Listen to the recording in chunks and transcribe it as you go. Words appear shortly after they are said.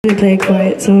I'm going to play a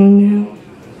quiet song now.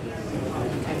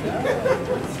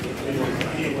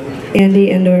 Andy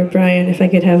and or Brian, if I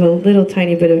could have a little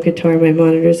tiny bit of guitar on my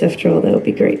monitors after all, that would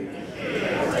be great.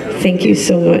 Thank you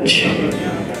so much.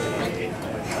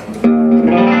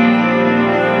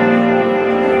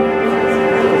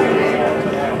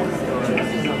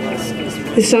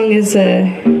 This song is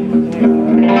a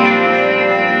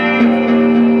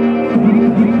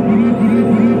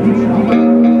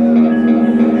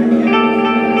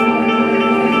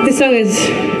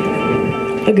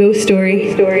ghost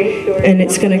story, and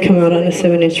it's going to come out on a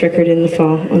 7-inch record in the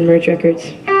fall on Merge Records,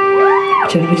 which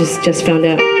I just found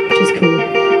out, which is cool.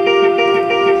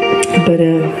 But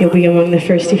you'll be among the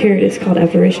first to hear it. It's called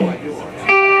Apparition.